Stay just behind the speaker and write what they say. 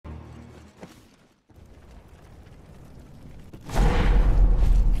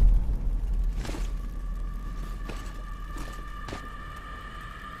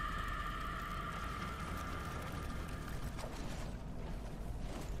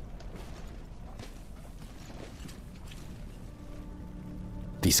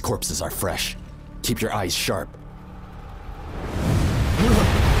These corpses are fresh. Keep your eyes sharp.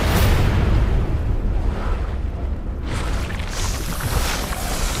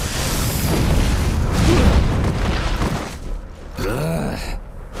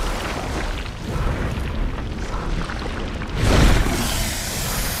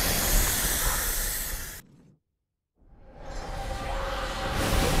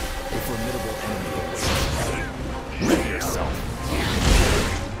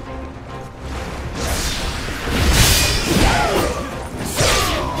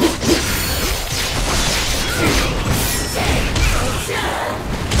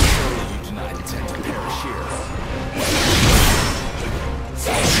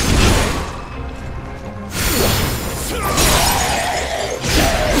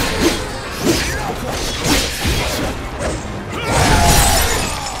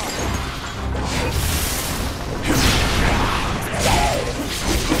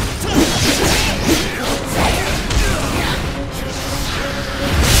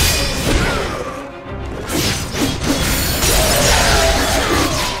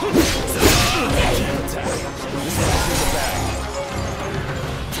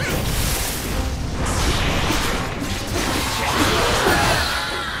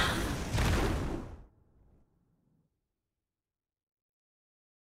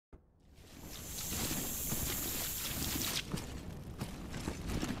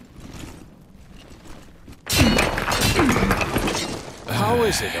 How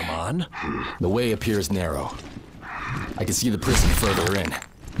is it, Aman? The way appears narrow. I can see the prison further in.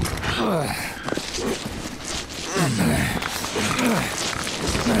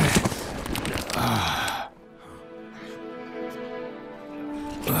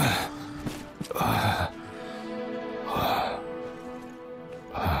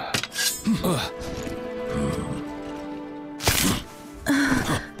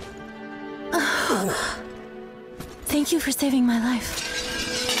 Thank you for saving my life.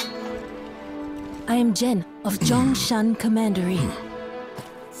 I am Jen of Zhongshan Commandery.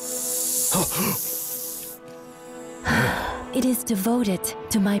 It is devoted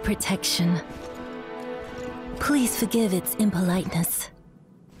to my protection. Please forgive its impoliteness.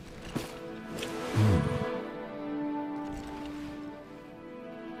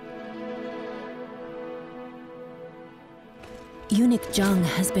 Eunuch Zhang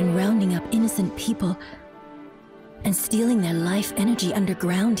has been rounding up innocent people and stealing their life energy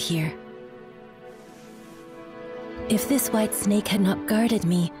underground here. If this white snake had not guarded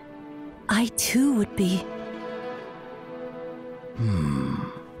me, I too would be.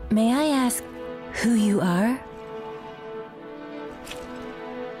 May I ask who you are?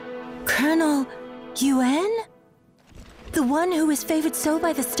 Colonel Yuan? The one who is favored so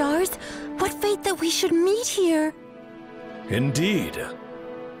by the stars? What fate that we should meet here! Indeed.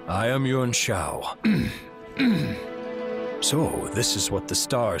 I am Yuan Shao. So, this is what the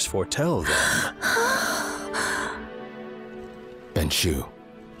stars foretell, then. Ben Shu,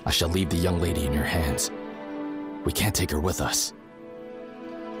 I shall leave the young lady in your hands. We can't take her with us.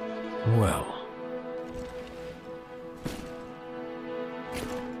 Well.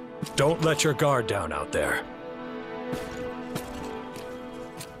 Don't let your guard down out there.